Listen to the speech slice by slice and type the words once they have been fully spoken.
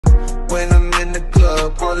when I'm in the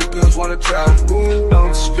club. All the girls wanna travel.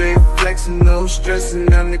 No straight flexing, no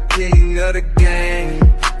stressing. I'm the king of the gang.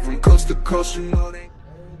 From coast to coast, you know they. Hey,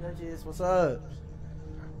 Duchess, what's up?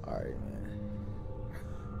 Alright, man.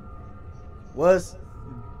 What's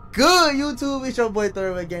good, YouTube? It's your boy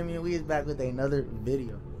Thoroughway Gaming, and we is back with another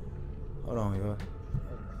video. Hold on, y'all.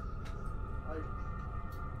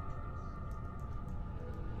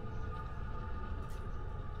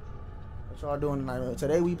 What y'all doing tonight?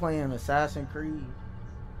 Today we playing Assassin's Creed,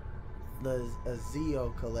 the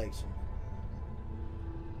Ezio collection.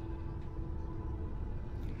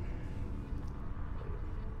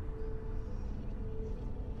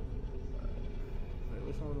 Wait,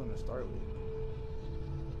 which one we're gonna start with?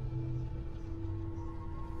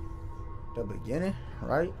 The beginning,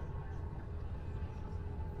 right?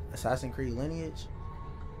 Assassin's Creed Lineage.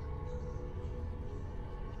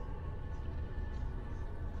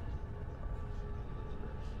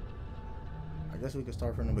 I guess we could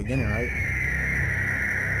start from the beginning, right?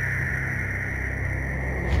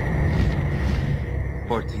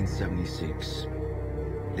 (1476),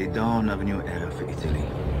 the dawn of a new era for Italy.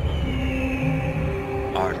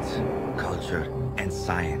 Art, culture, and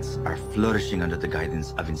science are flourishing under the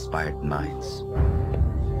guidance of inspired minds.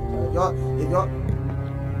 If y'all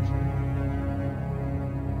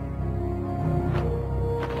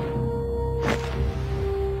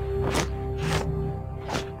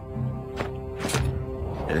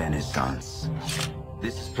Renaissance.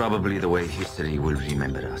 This is probably the way history will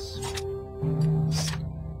remember us.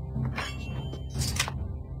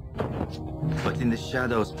 But in the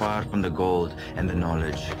shadows far from the gold and the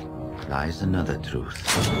knowledge lies another truth.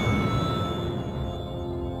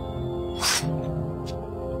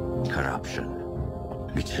 Corruption,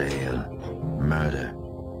 betrayal, murder,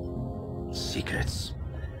 secrets.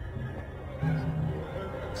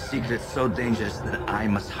 Secrets so dangerous that I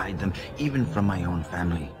must hide them, even from my own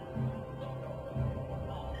family.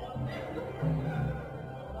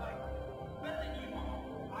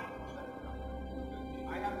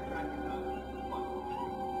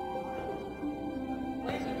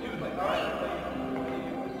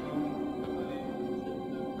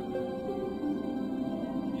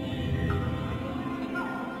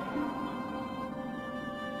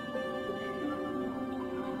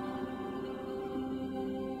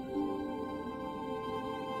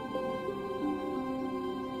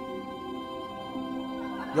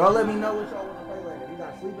 Y'all let me know what y'all want to play later. You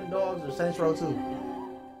got Sleeping Dogs or Saints Row 2?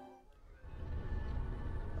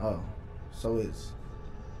 Oh, so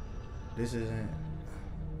this isn't.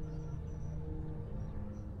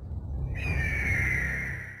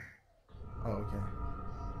 Oh, okay.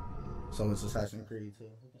 So it's Assassin's Creed 2.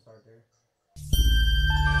 We can start there.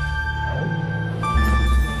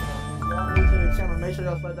 Y'all new to the channel, make sure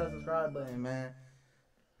y'all smash that subscribe button, man.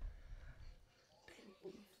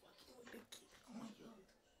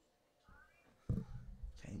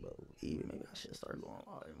 Even maybe I should start going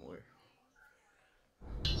live more.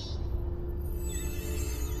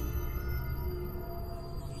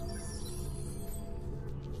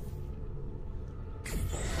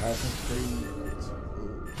 Assassin's Creed.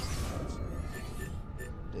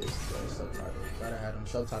 This subtitles. Gotta have them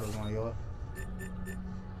subtitles on, y'all.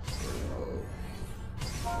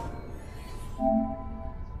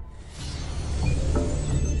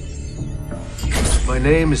 My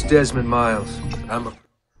name is Desmond Miles. I'm a...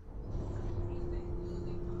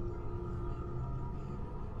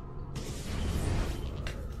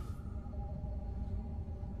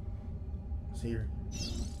 Here.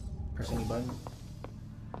 Press any button.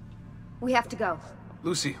 We have to go.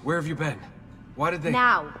 Lucy, where have you been? Why did they...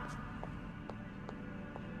 Now!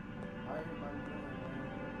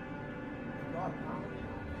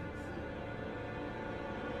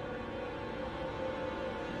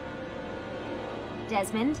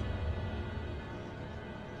 Desmond?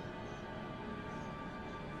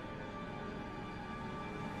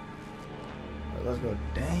 Let's go.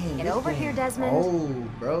 Dang. Get over here, Desmond. Oh,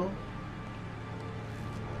 bro.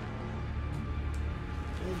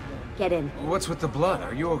 Get in. What's with the blood?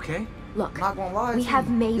 Are you okay? Look, Not gonna lie we to have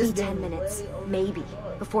you. maybe This 10 game minutes, way over maybe,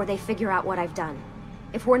 blood. before they figure out what I've done.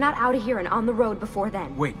 If we're not out of here and on the road before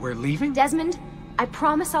then. Wait, we're leaving? Desmond, I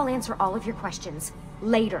promise I'll answer all of your questions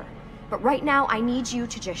later. But right now, I need you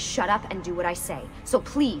to just shut up and do what I say. So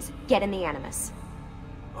please, get in the Animus.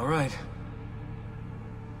 All right.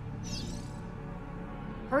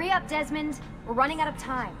 Hurry up, Desmond. We're running out of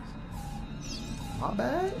time. My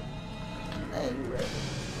bad. Hey, you ready?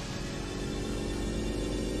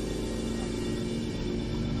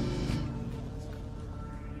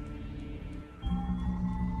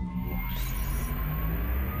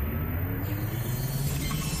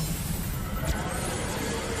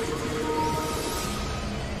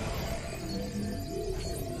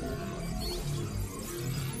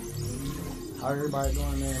 How everybody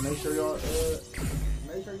doing, man? Make sure y'all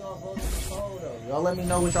vote in the poll, though. Y'all let me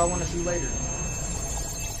know what y'all want to see later.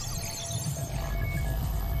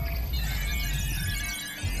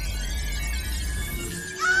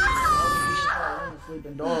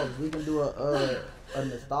 Sleeping Dogs. We can do a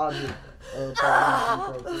nostalgic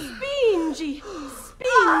part. Spingi!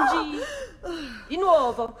 Spingi! Di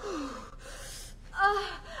nuovo!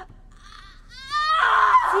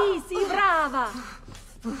 Sì, sì, brava!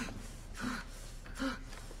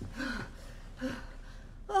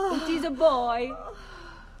 It is a boy.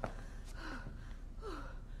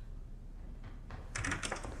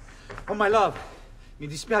 Oh, my love. Mi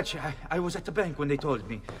dispiace. I was at the bank when they told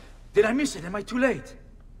me. Did I miss it? Am I too late?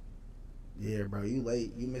 Yeah, bro, you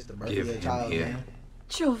late. You missed the birthday Give of him child, here. man.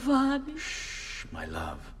 Giovanni. Shh, my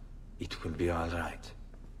love. It will be all right.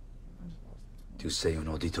 Tu sei un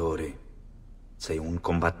auditore. Sei un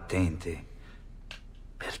combattente.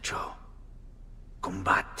 Perciò,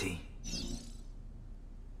 combatti.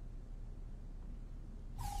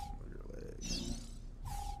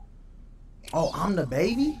 Oh, I'm the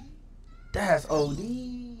baby? That's OD.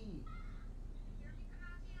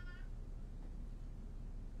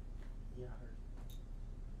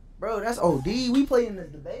 Bro, that's OD. We playing the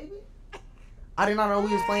baby? I did not know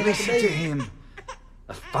we was playing as the Listen to baby. him.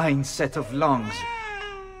 A fine set of lungs.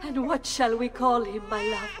 And what shall we call him, my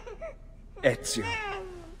love? Ezio.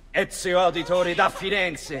 Ezio Auditore da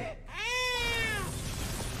Firenze.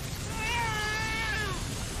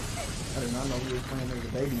 I did not know we was playing as the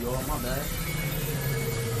baby, y'all. My bad.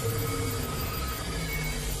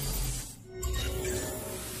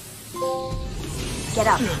 Get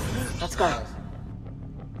up. Let's go.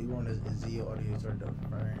 You want Ezio Auditore da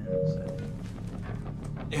Firenze.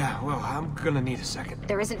 Yeah, well, I'm gonna need a second.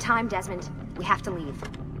 There isn't time, Desmond. We have to leave.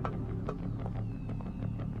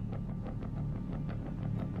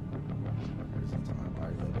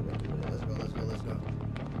 Let's go.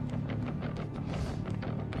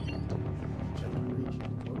 Check the reach.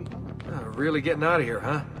 Where we going? Really getting out of here,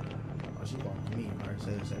 huh? Oh, she calling me. All right,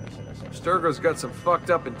 say it. Sturgo's got some fucked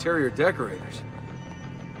up interior decorators.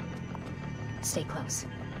 Stay close.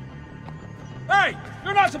 Hey!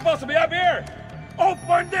 You're not supposed to be up here!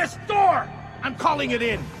 Open this door! I'm calling it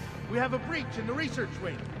in! We have a breach in the research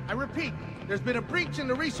wing. I repeat, there's been a breach in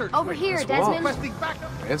the research Over wing. here, What's wrong? Desmond. Requesting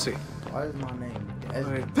backup. Fancy. Why is my name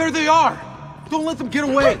Desmond? There they are! Don't let them get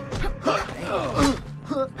away!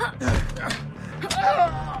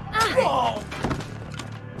 Oh.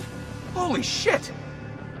 Holy shit!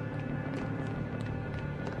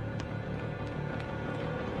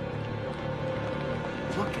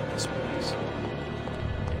 Look at this place.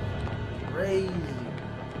 Crazy.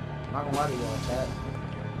 I'm not gonna lie to y'all, chat.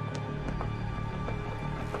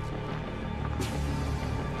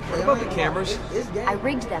 What about the cameras? It's game. I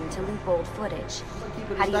rigged them to loop old footage.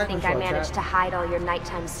 How do you think I managed to hide all your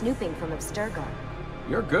nighttime snooping from Abstergo?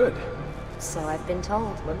 You're good. So I've been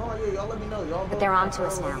told. But no, yeah, y'all let me know. Y'all But they're on to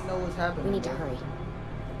us let now. me know what's happening. We need to bro. hurry.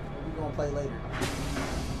 We gonna play later.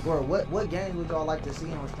 Or what games would y'all like to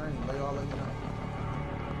see on stream? Y'all let me know.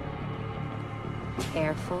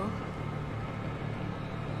 Careful.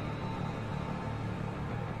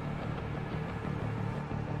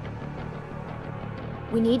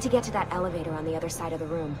 We need to get to that elevator on the other side of the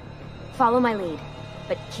room. Follow my lead,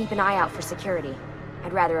 but keep an eye out for security.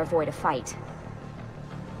 I'd rather avoid a fight.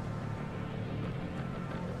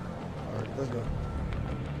 Alright, let's go.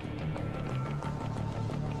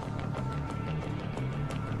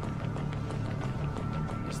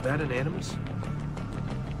 Is that an Animus?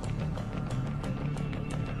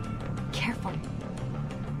 Careful.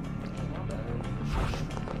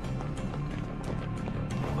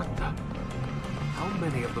 What the? How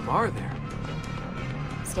many of them are there?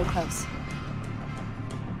 Stay close.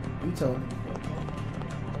 You told me.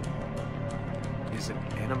 Is it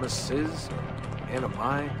Animuses or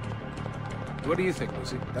Animi? What do you think,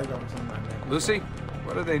 Lucy? That's what I'm saying, my man. Lucy,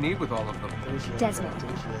 what do they need with all of them? Appreciate it, Desmond,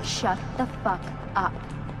 appreciate it. shut the fuck up.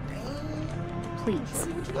 Please.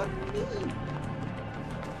 What you got to do?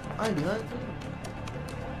 I ain't do nothing to you.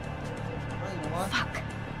 I ain't gonna lie. Fuck.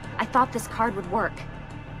 I thought this card would work.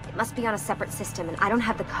 It must be on a separate system, and I don't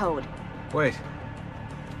have the code. Wait.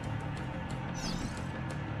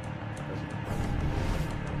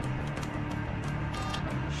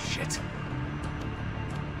 Shit.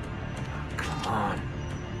 Come on.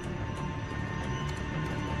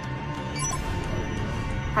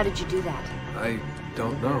 How did you do that? I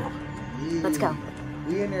don't know. Yeah. Let's go.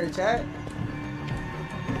 We in there, chat?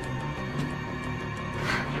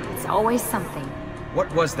 It's always something.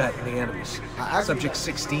 What was that in the Animus? I actually- Subject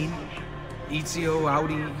 16? Ezio,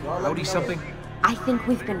 Audi Y'all let me know. something? I think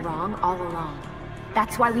we've been wrong all along.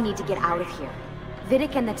 That's why we need to get out of here.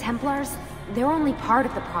 Vidic and the Templars, they're only part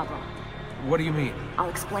of the problem. What do you mean? I'll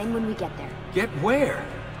explain when we get there. Get where?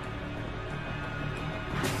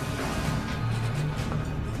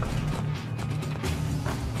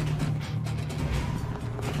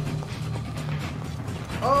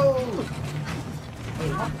 Oh!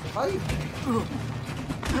 Wait, what? Fight?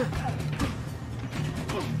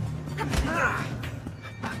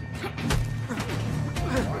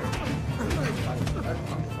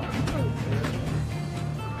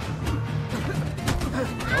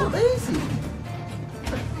 Oh, lazy!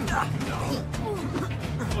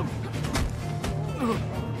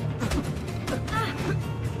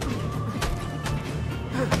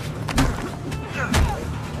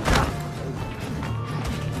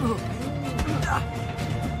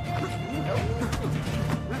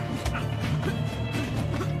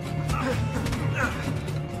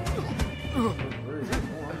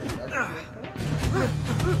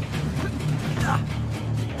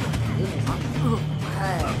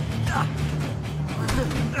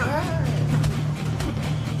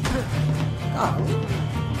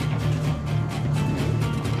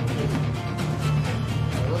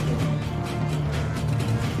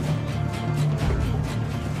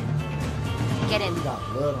 Get in.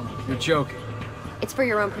 You're joking. It's for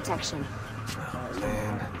your own protection. Oh,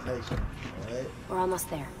 man. We're almost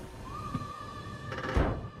there.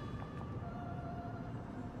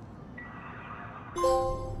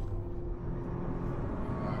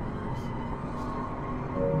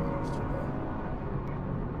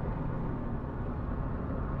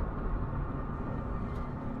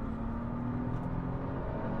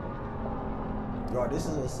 Yo, this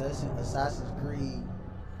is Assassin's Creed.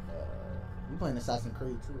 We playing Assassin's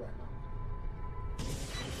Creed 2 right now.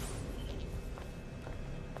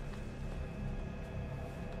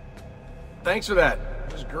 Thanks for that.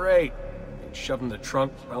 It was great. Shoved in the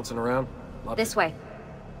trunk, bouncing around. Loved This it. way.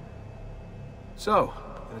 So,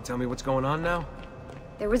 gonna tell me what's going on now?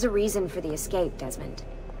 There was a reason for the escape, Desmond.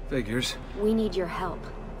 Figures. We need your help.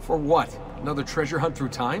 For what? Another treasure hunt through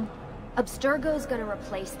time? Abstergo's gonna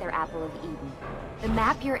replace their Apple of Eden. The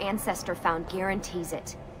map your ancestor found guarantees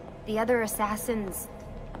it. The other assassins,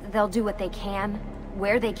 they'll do what they can,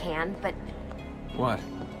 where they can, but What?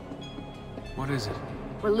 What is it?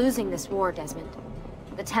 we're losing this war, Desmond.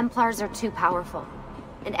 The Templars are too powerful,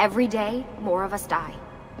 and every day, more of us die.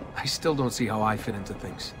 I still don't see how I fit into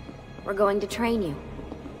things. We're going to train you.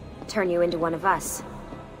 Turn you into one of us.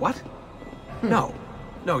 What? No.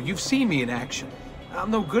 No, you've seen me in action.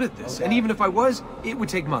 I'm no good at this, and even if I was, it would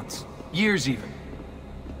take months. Years even.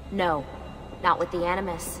 No, not with the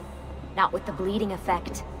Animus. Not with the bleeding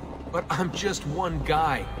effect. But I'm just one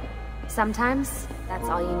guy. Sometimes, that's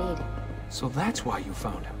all you need. So that's why you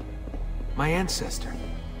found him. My ancestor.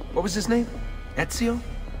 What was his name? Ezio?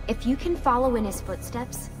 If you can follow in his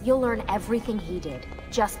footsteps, you'll learn everything he did,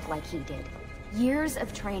 just like he did. Years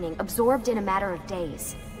of training, absorbed in a matter of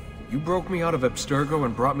days. You broke me out of Abstergo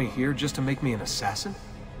and brought me here just to make me an assassin?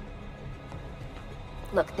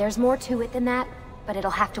 Look, there's more to it than that, but it'll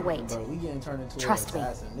have to wait. Bro, we getting turned into Trust an me,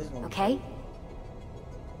 assassin. This one okay?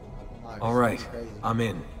 All right, I'm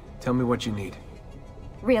in. Tell me what you need.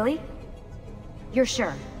 Really? You're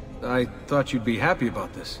sure? I thought you'd be happy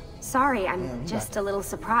about this. Sorry, I'm just a little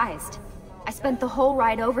surprised. I spent the whole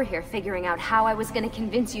ride over here figuring out how I was gonna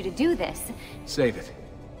convince you to do this. Save it.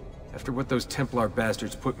 After what those Templar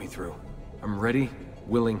bastards put me through, I'm ready,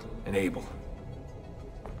 willing, and able.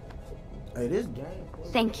 Hey, this game.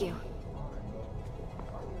 Thank you.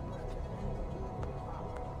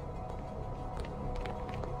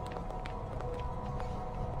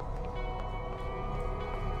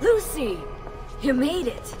 Lucy! You made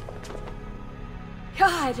it!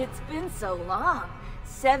 God, it's been so long.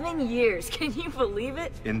 7 years, can you believe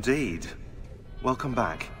it? Indeed. Welcome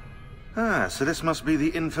back. Ah, so this must be the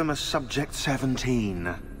infamous Subject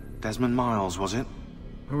 17. Desmond Miles, was it?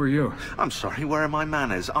 Who are you? I'm sorry, where are my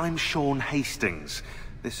manners? I'm Sean Hastings.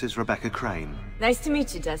 This is Rebecca Crane. Nice to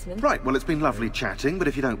meet you, Desmond. Right, well, it's been lovely chatting, but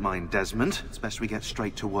if you don't mind, Desmond, it's best we get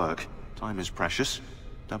straight to work. Time is precious.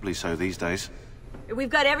 Doubly so these days. We've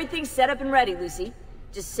got everything set up and ready, Lucy.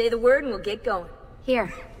 Just say the word and we'll get going.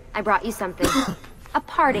 Here, I brought you something. A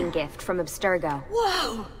parting gift from Abstergo.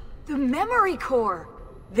 Whoa! The memory core!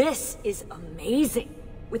 This is amazing.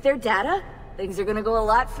 With their data, things are gonna go a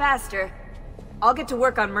lot faster. I'll get to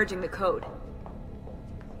work on merging the code.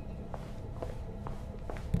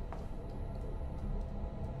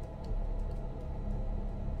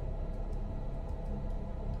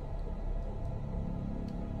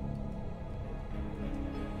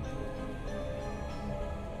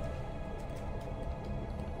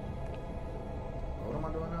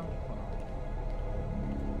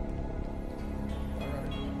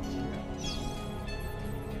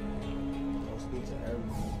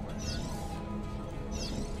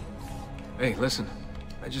 Hey, listen.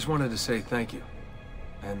 I just wanted to say thank you.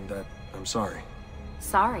 And that I'm sorry.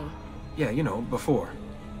 Sorry. Yeah, you know, before.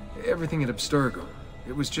 Everything at Abstergo.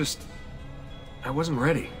 It was just... I wasn't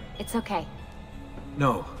ready. It's okay.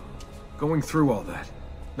 No. Going through all that.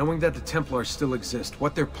 Knowing that the Templars still exist,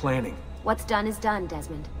 what they're planning. What's done is done,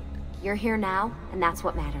 Desmond. You're here now, and that's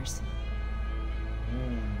what matters.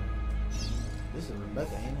 This is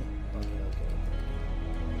Rebecca, ain't it? Okay.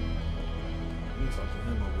 Let me talk to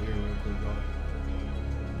him over here real quick, y'all.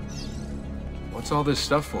 What's all this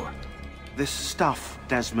stuff for? This stuff,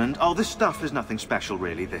 Desmond. Oh, this stuff is nothing special,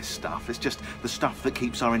 really, this stuff. It's just the stuff that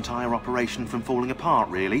keeps our entire operation from falling apart,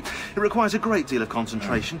 really. It requires a great deal of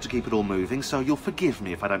concentration to keep it all moving, so you'll forgive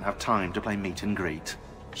me if I don't have time to play meet and greet.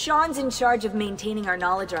 Sean's in charge of maintaining our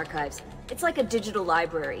knowledge archives. It's like a digital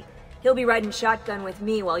library. He'll be riding shotgun with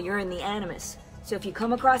me while you're in the Animus. So if you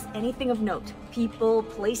come across anything of note, people,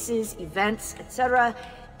 places, events, etc.,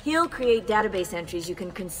 he'll create database entries you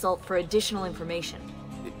can consult for additional information.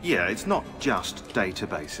 Yeah, it's not just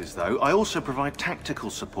databases, though. I also provide tactical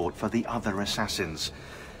support for the other assassins.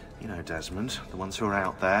 You know, Desmond, the ones who are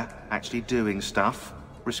out there, actually doing stuff,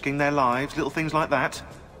 risking their lives, little things like that.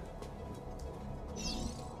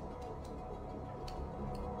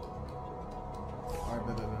 Alright,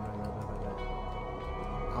 bet.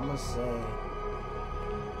 I'ma say...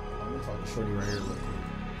 Let me talk to Shorty right here real quick.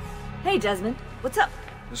 Hey, Desmond. What's up?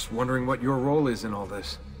 Just wondering what your role is in all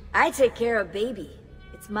this. I take care of Baby.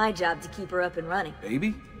 It's my job to keep her up and running.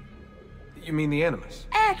 Baby? You mean the Animus?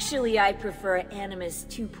 Actually, I prefer Animus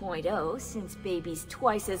 2.0, since Baby's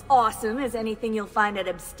twice as awesome as anything you'll find at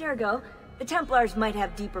Abstergo. The Templars might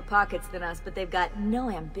have deeper pockets than us, but they've got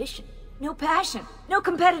no ambition, no passion, no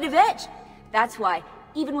competitive edge. That's why,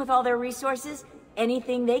 even with all their resources,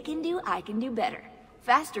 anything they can do, I can do better.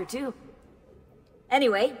 Faster, too.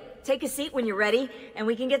 Anyway, take a seat when you're ready, and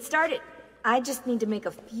we can get started. I just need to make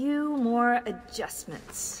a few more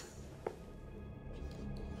adjustments.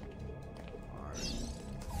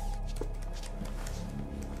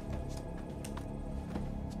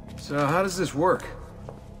 So how does this work?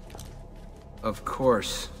 Of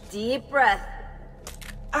course. Deep breath.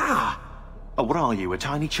 Ah! Oh, what are you, a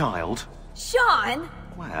tiny child? Sean!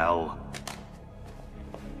 Well...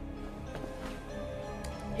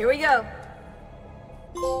 Here we go.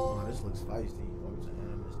 Oh, this looks feisty. Welcome to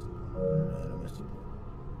Animus 2.0. Animus 2.0.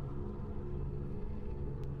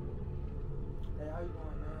 Hey, how you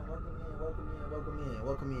doing, man?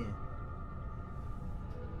 Welcome in.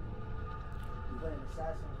 We're playing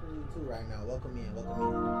Assassin's Creed 2 right now. Welcome in.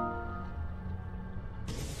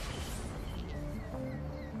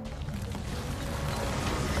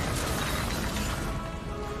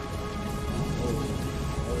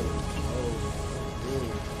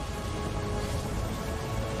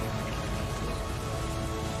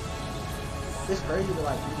 It's crazy to,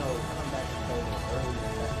 like, you know, come back and play the early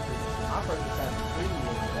Assassin's Creed. My first Assassin's Creed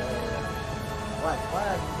was Black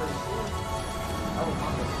Flag, I'm pretty sure. That was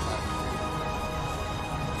my first Assassin's Creed.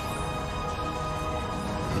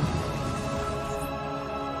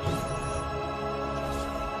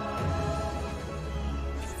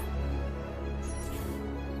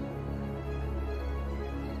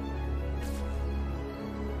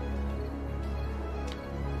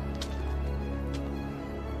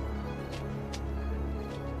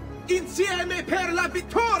 Insieme per la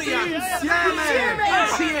vittoria! Insieme!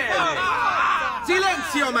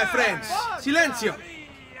 Silenzio, my friends! Silenzio!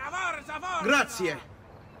 Grazie.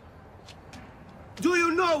 Do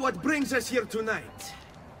you know what brings us here tonight?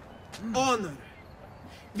 Honor.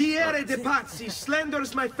 Viere de Pazzi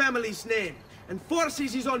slanders my family's name and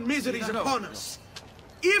forces his own miseries upon us.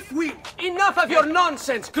 If we... Enough of your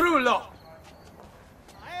nonsense, Grullo!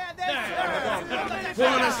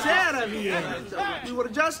 Buonasera, Viere. We were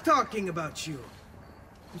just talking about you.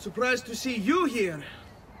 I'm surprised to see you here.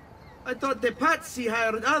 I thought the Pazzi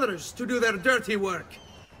hired others to do their dirty work.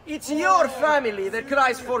 It's your family that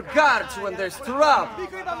cries for guards when there's trouble,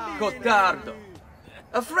 Gottardo.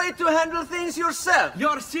 Afraid to handle things yourself?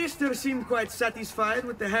 Your sister seemed quite satisfied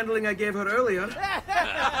with the handling I gave her earlier.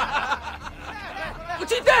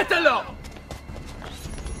 Uccidetelo!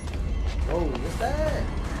 Oh, what's that?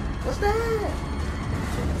 What's that?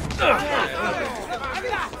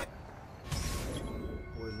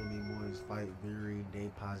 Boys will be boys, fight very day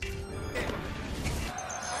positive.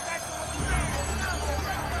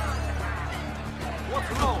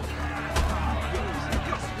 What's wrong?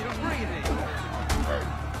 You're breathing.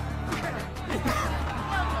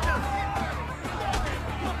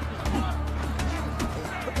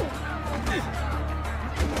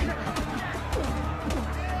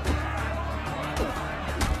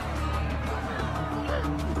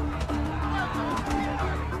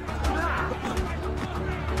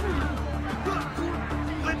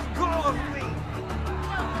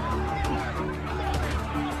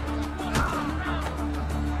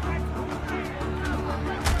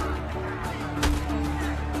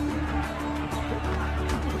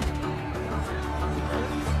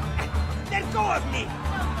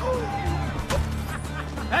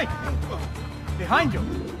 Behind you!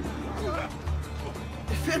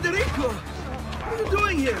 Federico! What are you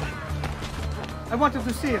doing here? I wanted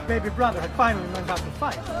to see if baby brother had finally learned how to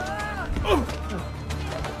fight.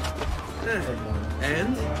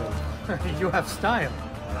 And? You have style.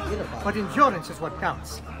 But endurance is what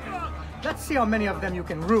counts. Let's see how many of them you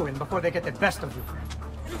can ruin before they get the best of you.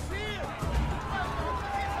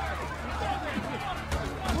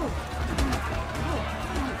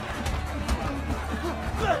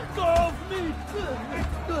 Let go of me!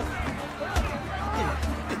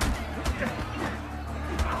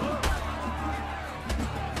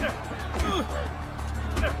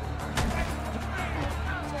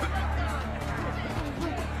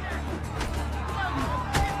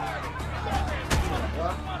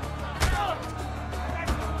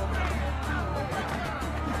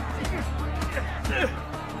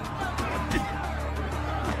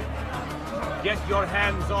 Get your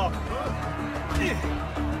hands off!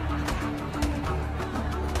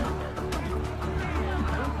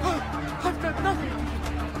 I've got nothing!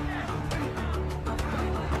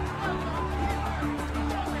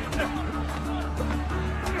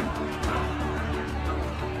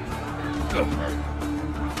 Come now!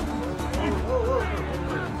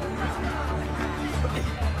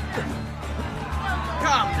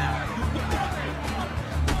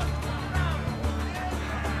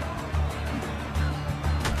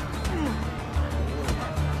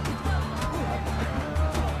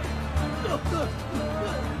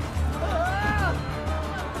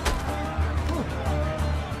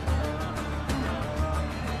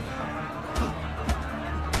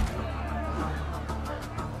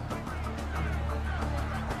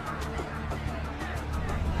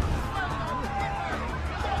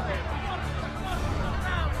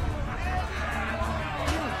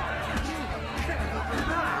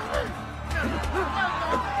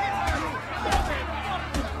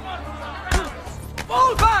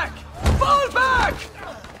 Fall back! Fall back!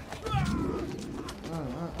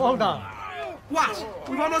 Hold on. What?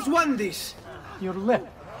 We've almost won this. Your lip.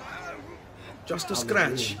 Just a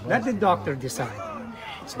scratch. Let the doctor decide.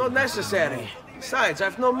 It's not necessary. Besides,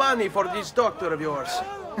 I've no money for this doctor of yours.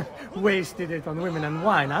 Wasted it on women and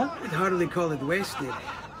wine, huh? I'd hardly call it wasted.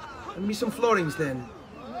 Lend me some florins then.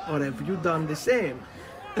 Or have you done the same?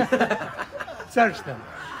 Search them.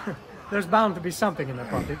 There's bound to be something in their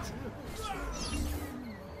pockets.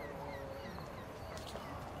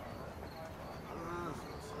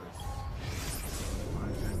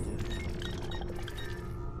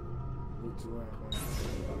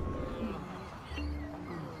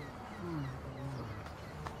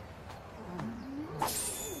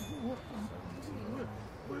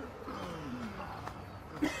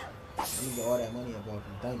 Let me get all that money up off you.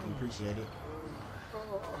 Thank you, appreciate it. I'm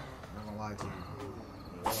not gonna lie to you.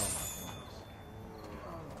 Yeah,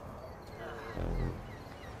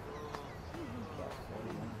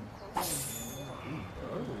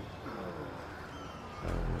 what are my points?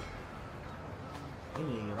 You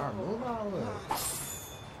need to get our move out of it.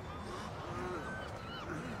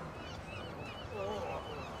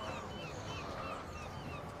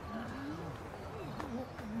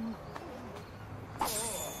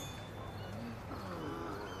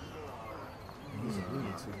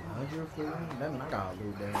 That mean I gotta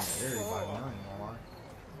lose damn everybody, I ain't gonna lie.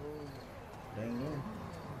 Dang yeah.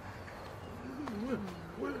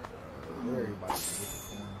 Everybody can get the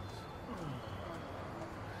points.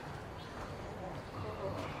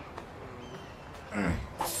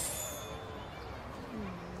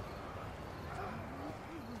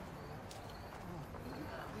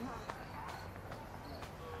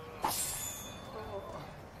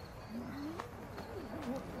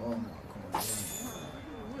 Oh my God.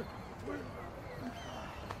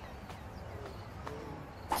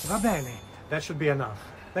 Va bene. That should be enough.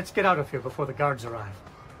 Let's get out of here before the guards arrive.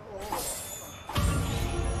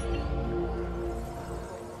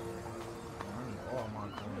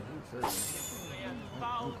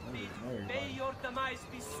 May your demise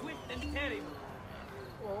be swift and terrible.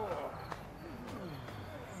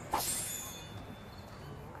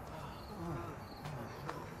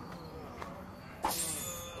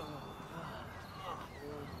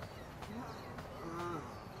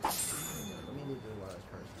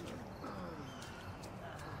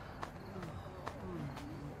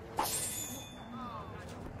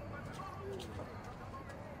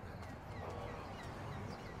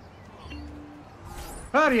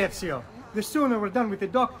 Hurry, Ezio. The sooner we're done with the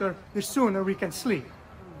doctor, the sooner we can sleep.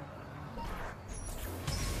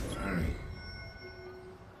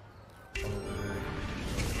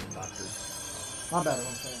 My bad, I'm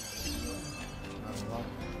saying.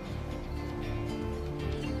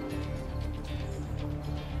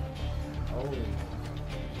 Oh.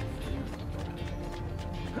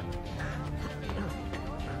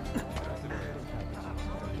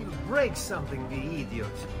 Break something, the idiot.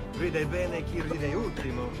 Ride bene chi ride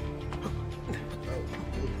ultimo.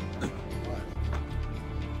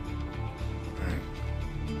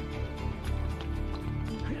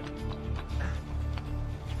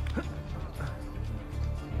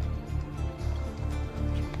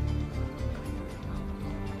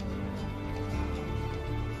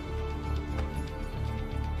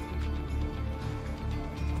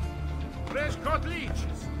 Fresh cut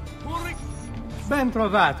leeches. Ben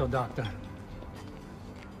trovato, Doctor.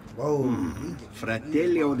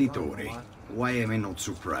 Fratelli Auditore, why am I not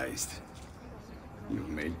surprised? You've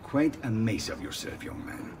made quite a mess of yourself, young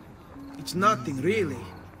man. It's nothing, really.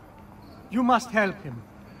 You must help him.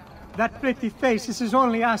 That pretty face is his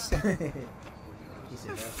only asset.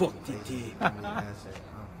 Fottiti.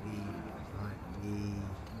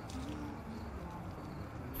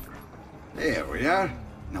 There we are.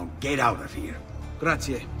 Now get out of here.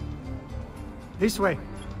 Grazie. This way.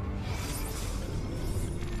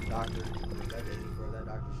 Doctor, that day, bro, that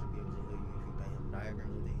doctor should be able to heal you if you pay him.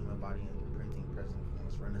 Diagrams of the human body and printing present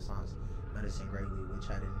influenced Renaissance medicine greatly, which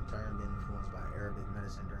had in turn been influenced by Arabic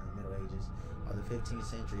medicine during the Middle Ages. By the 15th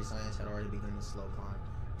century, science had already begun a slow climb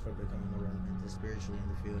toward becoming more relevant spiritually in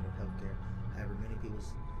the field of healthcare. However, many people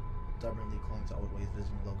stubbornly clung to old ways,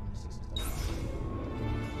 visiting local mystics and stuff.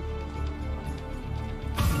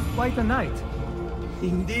 Quite a night.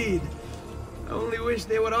 Indeed. I only wish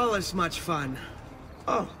they were all as much fun.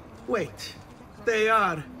 Oh, wait. They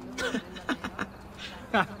are.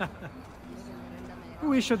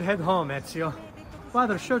 We should head home, Ezio.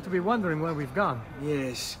 Father's sure to be wondering where we've gone.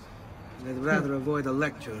 Yes. I'd rather avoid a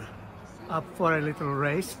lecture. Up for a little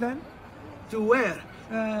race, then? To where?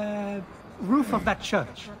 Roof of that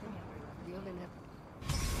church.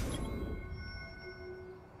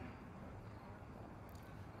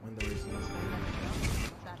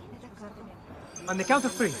 On the count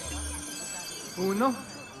of 3. 1,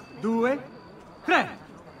 2, 3.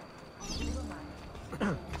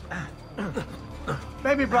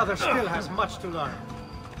 Baby brother still has much to learn.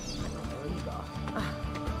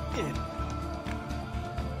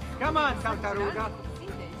 Come on, Tartaruga.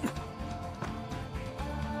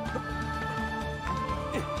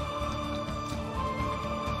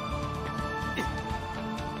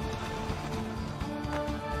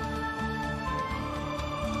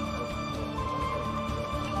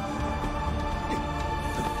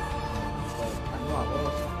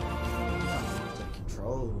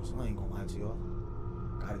 Controls. I ain't gonna lie to y'all.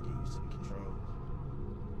 Gotta get used to the controls.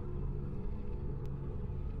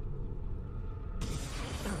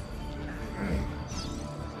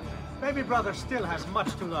 Baby brother still has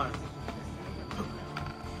much to learn.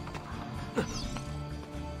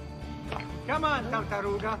 Come on,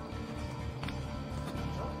 Tartaruga.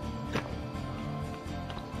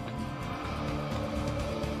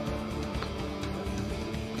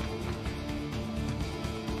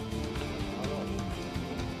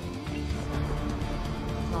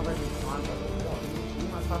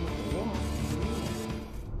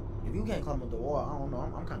 If you can't climb up the wall, I don't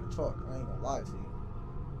know. I'm kind of chalk. I ain't gonna lie to you.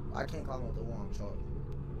 I can't climb up the wall. I'm chalk.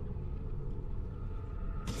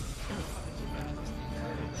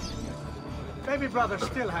 Baby brother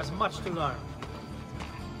still has much to learn.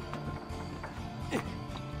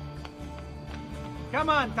 Come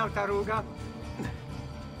on, Tartaruga.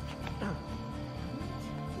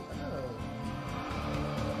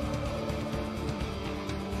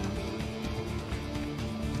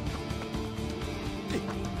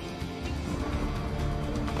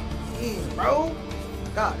 Jeez, bro.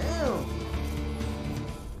 Goddamn.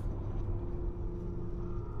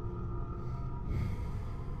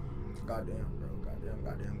 Goddamn, bro.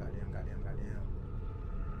 Goddamn.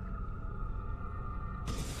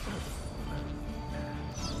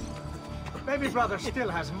 Baby brother still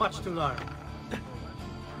has much to learn.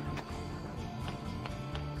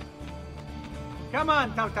 Come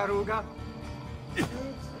on, Tartaruga.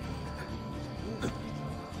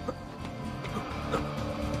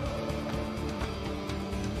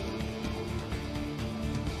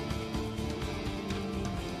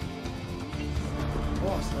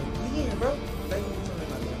 Boss, like, again, bro. Thank you for turning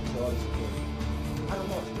my damn controls. I done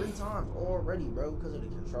lost 3 times already, bro, because of the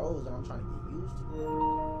controls that I'm trying to get used to.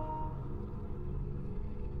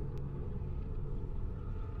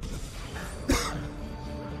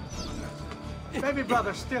 Baby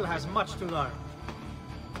brother still has much to learn.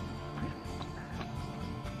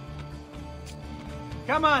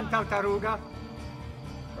 Come on, Tartaruga.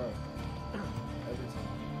 Bro, every time.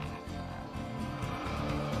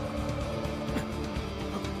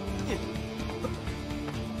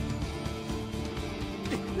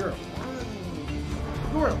 You're lying.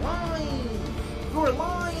 You're lying. You're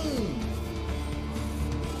lying.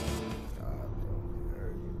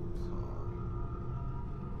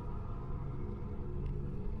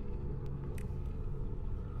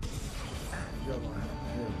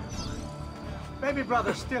 Baby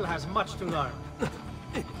brother still has much to learn.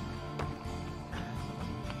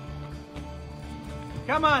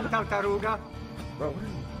 Come on, Tartaruga. Bro, what are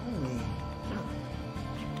you doing?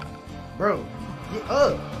 Bro, get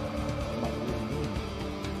up.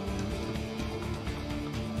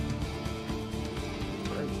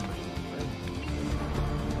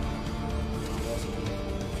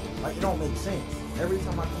 Like, it don't make sense. Every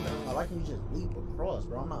time I come in, why can't you just leap across,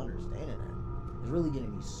 bro? I'm not understanding that. It's really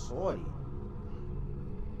getting me salty.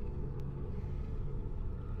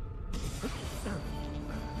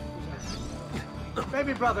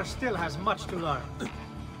 Baby brother still has much to learn.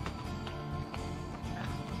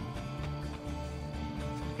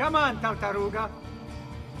 Come on, Tartaruga.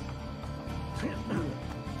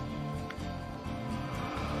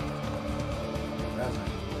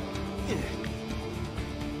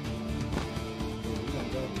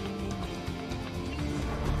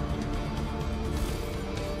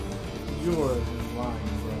 You're lying,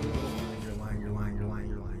 bro. You're lying, you're lying, you're lying, you're lying,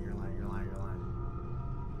 you're lying, you're lying, you're lying.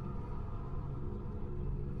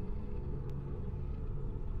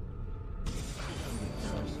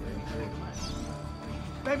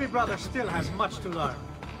 Baby brother still has much to learn.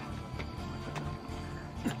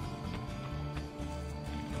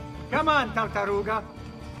 Come on, Tartaruga.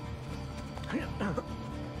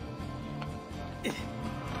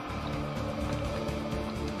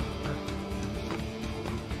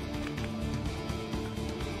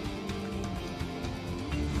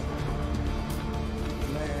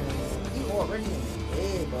 Already in the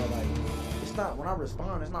head, bro. Like, it's not, when I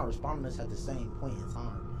respond, it's not responding us at the same point in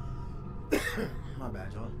time. My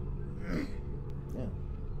bad, y'all. Yeah.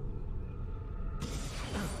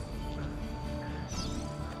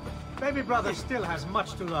 Baby brother still has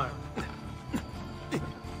much to learn.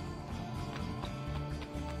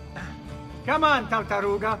 Come on,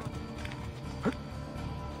 Tartaruga.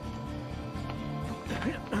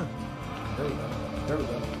 There we go. There we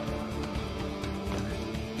go.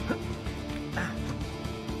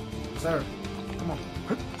 Sir, come on.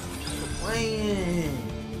 Playing.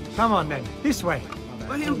 Come on, then. This way.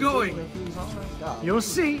 Where are you going? You'll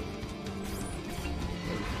see.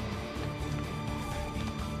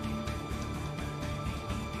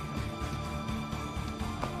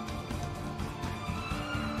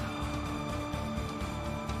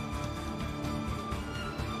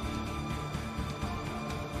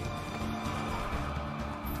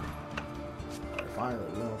 Finally,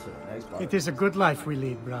 we're on to the next part. It is a good life we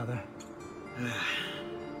lead, brother.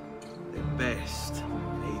 The best.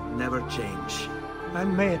 May it never change.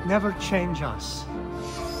 And may it never change us.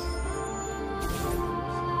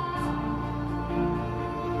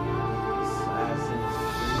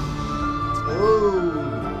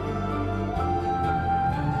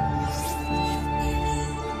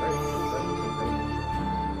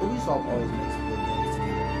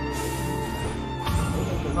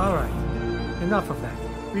 All right. Enough of that.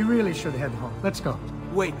 We really should head home. Let's go.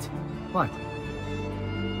 Wait. What?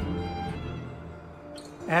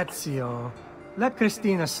 Ezio, let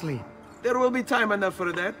Christina sleep. There will be time enough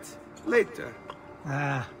for that. Later.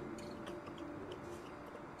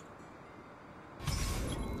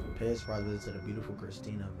 Pay brother to the beautiful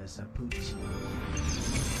Christina Vespucci.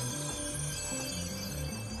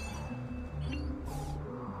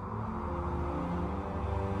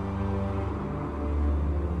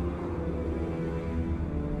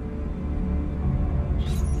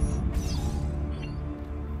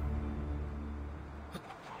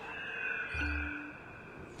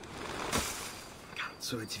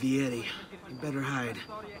 So it's Vieri. You better hide.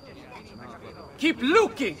 Keep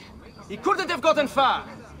looking! He couldn't have gotten far!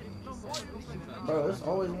 Bro, it's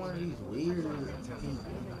always one of these weird people.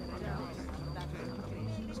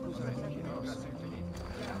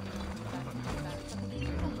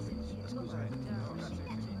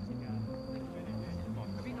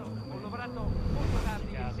 Ho lavorato molto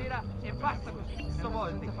tardi ieri sera e basta così.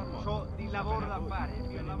 Stavolta ho di lavoro da fare. Il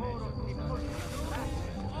mio lavoro è molto...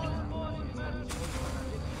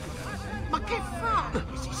 Ma che fa?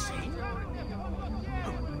 Si segna?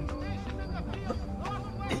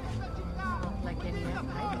 Like any I've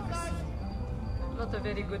ever seen. Not a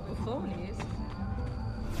very good buffon, is.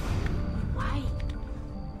 Why?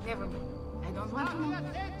 Never mind. I don't want to know.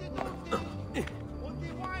 On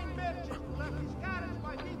the wine merchant who left his carriage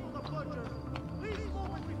by Vito the Butcher. Please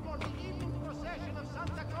move it before the evening procession of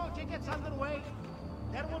Santa Croce gets underway.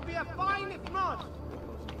 There will be a fine if not.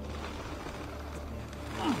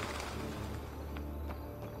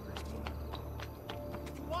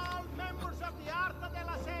 To all members of the Arta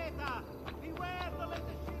della Seta, beware the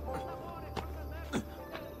latest ship of Savone from the Merchant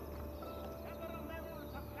Several members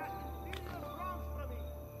have cast mysterious wrongs from me,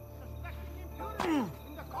 suspecting impurity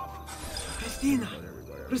in the copper. Christina!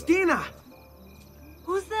 Christina!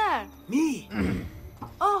 Who's there? Me!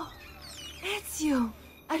 Oh, Ezio!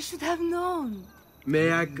 I should have known.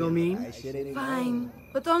 May I come in? Fine,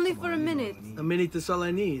 but only for a minute. A minute is all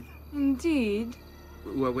I need. Indeed.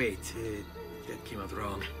 Well, wait. That came out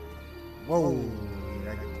wrong. Whoa.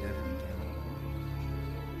 That definitely came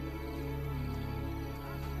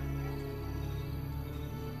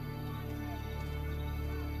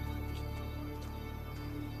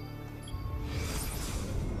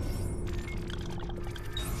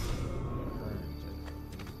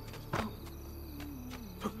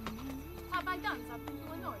Have I done something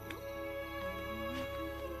to annoy you?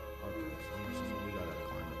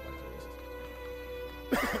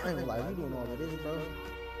 I ain't gonna lie, you doing all of this, bro?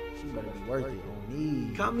 She better be worth it on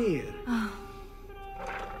me. Come here.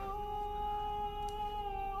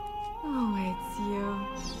 Oh, Ezio.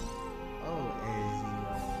 Oh, Ezio.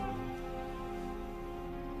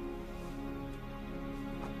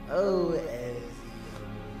 Oh, Ezio.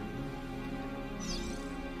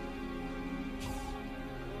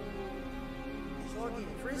 It's all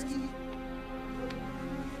getting frisky.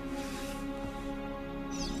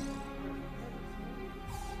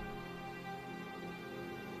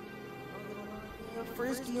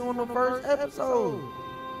 Frisky on the first episode.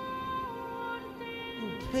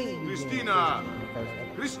 Christina!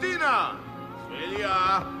 Christina!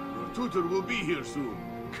 Celia! Your tutor will be here soon.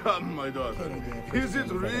 Come, my daughter. Is it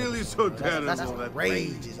really so terrible That's that...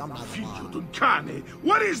 outrageous. I'm not Figlio d'un cane!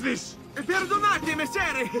 What is this? Perdonate,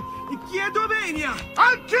 messere! Chiedo venia!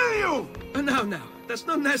 I'll kill you! No, that's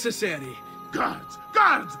not necessary. Guards!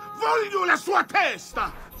 Guards! Voglio la sua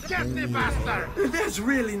testa! Get the bastard! There's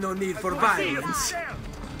really no need for violence.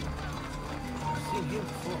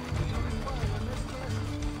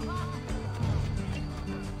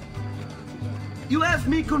 You have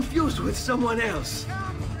me confused with someone else.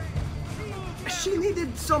 She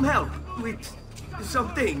needed some help with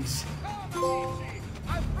some things.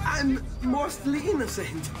 I'm mostly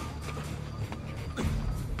innocent.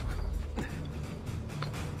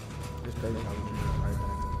 It's crazy how we just right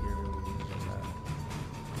back to here where we just had.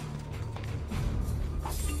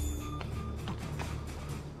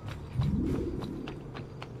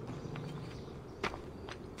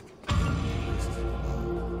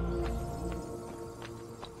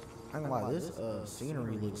 I ain't gonna lie, this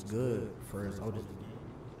scenery looks good for his oldest.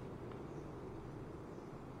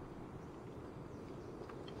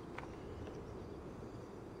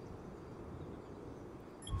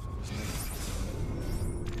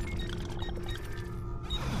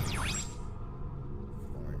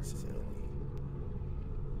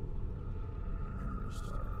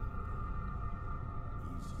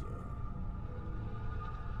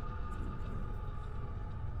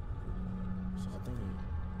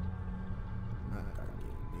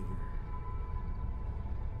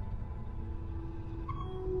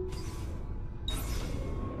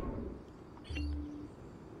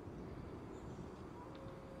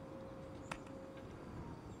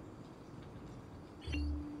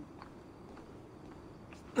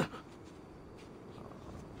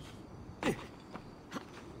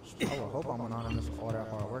 I would hope I'm anonymous for all that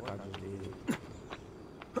hard work I just did.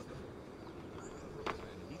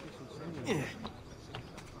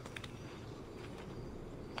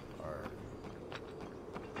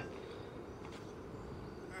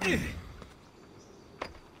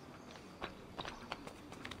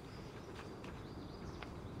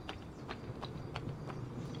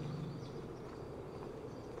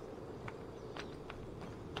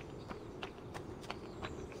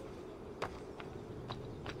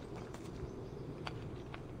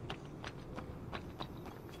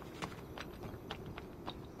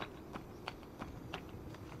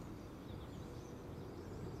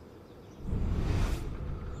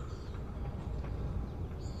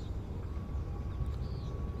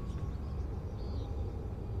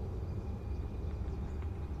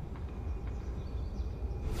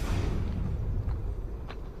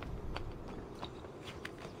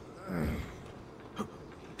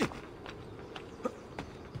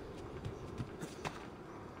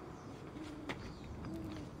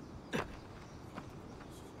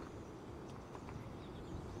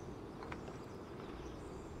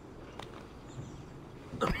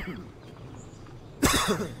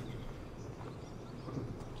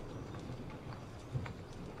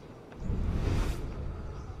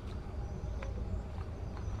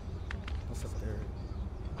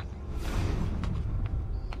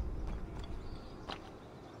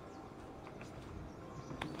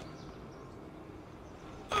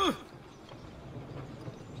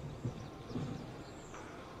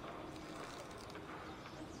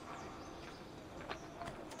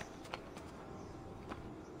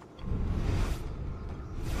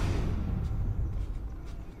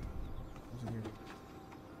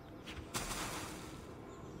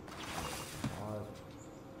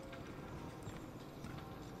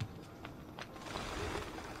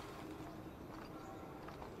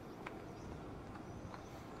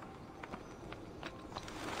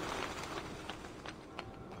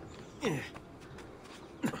 I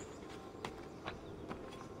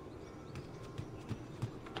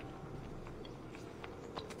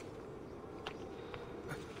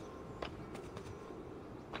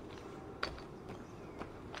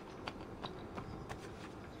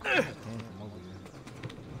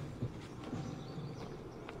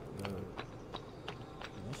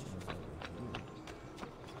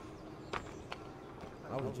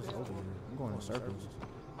was just over here. I'm going in circles.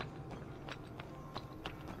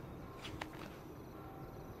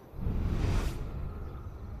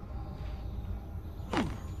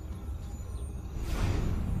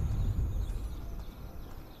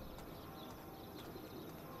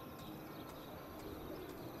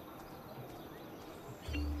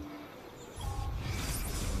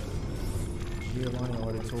 Ezio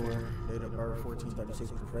Auditore, date of birth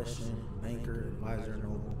 1436, profession, banker, advisor,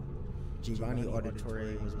 noble. Giovanni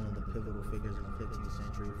Auditore was one of the pivotal figures in the 15th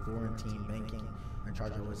century Florentine banking, in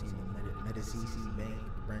charge of overseeing the Medici Bank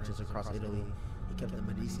branches across Italy. He kept the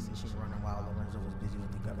Medici machine running while Lorenzo was busy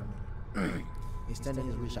with the government. Extending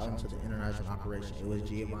his reach out into the international operation, it was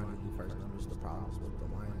Giovanni who first noticed the problems with the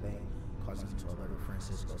wine bank, causing him to alert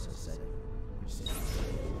Francisco Sassetti.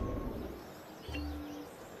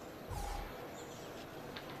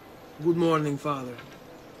 Good morning, Father.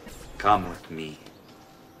 Come with me.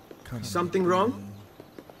 Something wrong?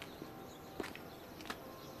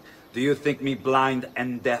 Do you think me blind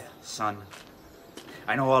and deaf, son?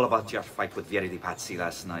 I know all about your fight with Vieri di Pazzi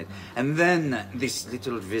last night. And then this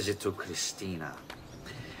little visit to Christina.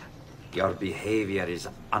 Your behavior is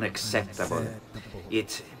unacceptable.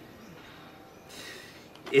 It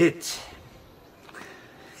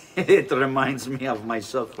reminds me of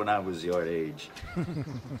myself when I was your age.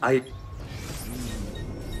 I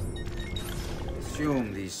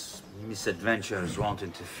assume these misadventures won't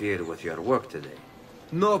interfere with your work today.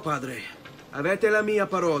 No, Padre. Avete la mia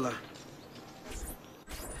parola.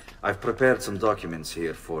 I've prepared some documents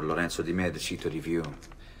here for Lorenzo di Medici to review.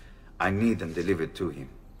 I need them delivered to him.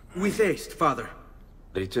 With haste, Father.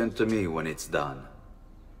 Return to me when it's done.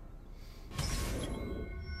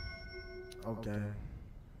 Okay.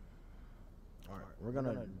 Alright, we're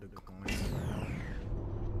gonna decline.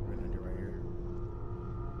 We're gonna do right here.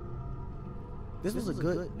 This was a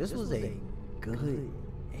good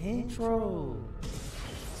intro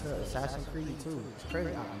to Assassin's Creed 2. It's crazy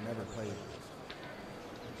I've never played this.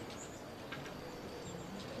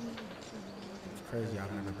 It's crazy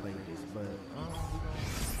I've never played this, but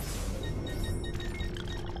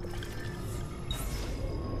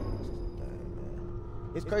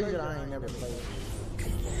it's crazy that I ain't never played this.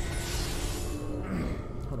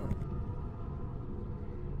 Hold on.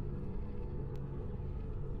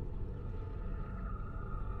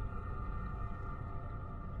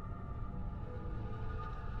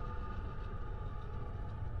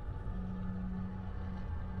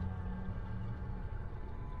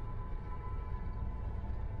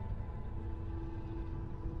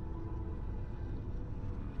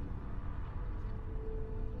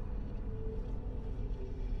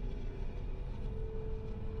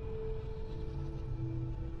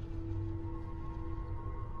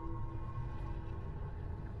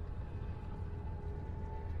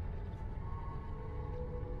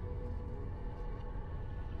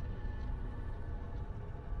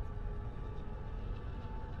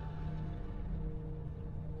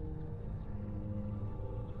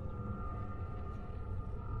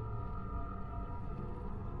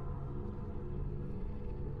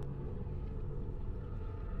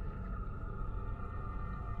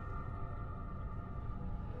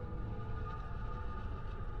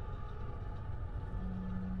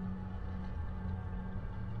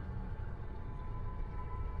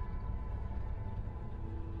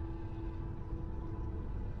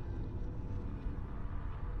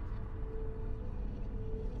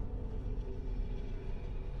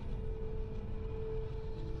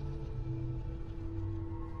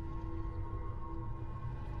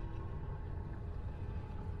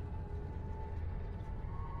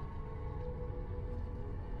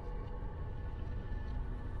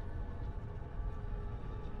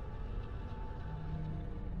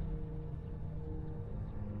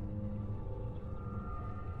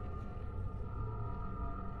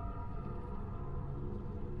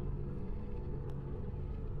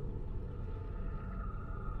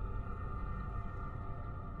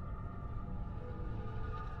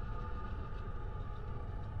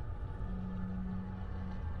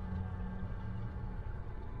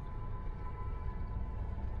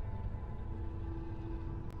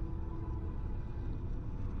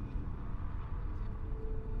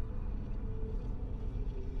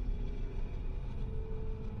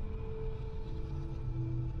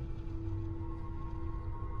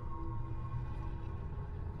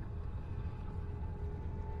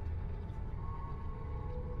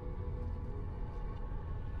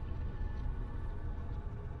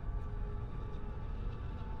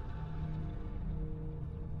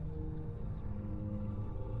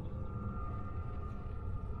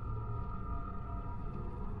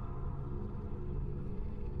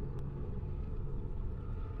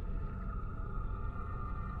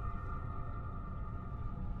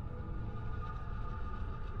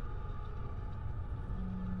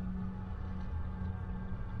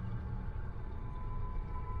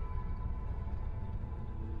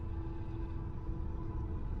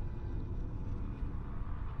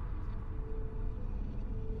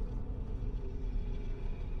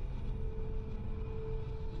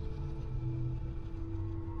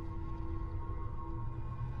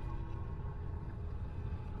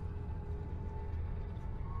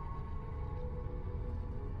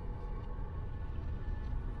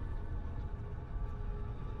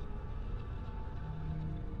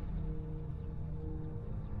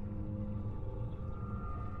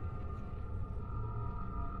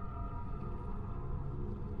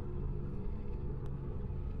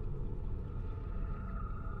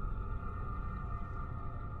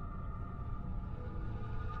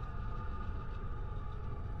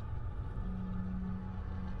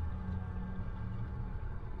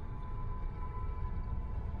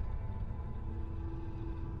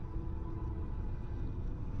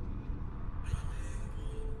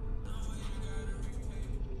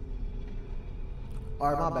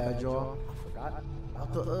 Alright, my bad, y'all. I forgot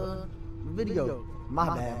about the video.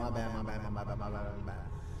 My bad.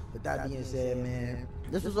 With that being said, man,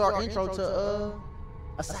 this was our intro to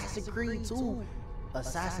Assassin's Creed 2.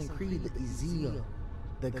 Assassin's Creed, the Ezio,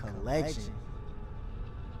 the collection.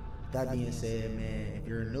 That being said, man, if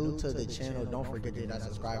you're new to the channel, don't forget to hit that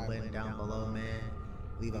subscribe button down below, man.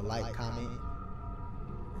 Leave a like, comment,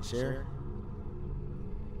 and share.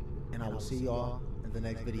 And I will see y'all in the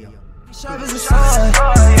next video. I'm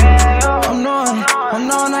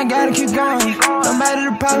knowing I gotta keep going. No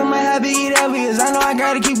matter the problem, I have to eat that because I know I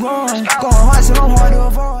gotta keep going. Going hard, so I'm hard to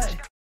avoid.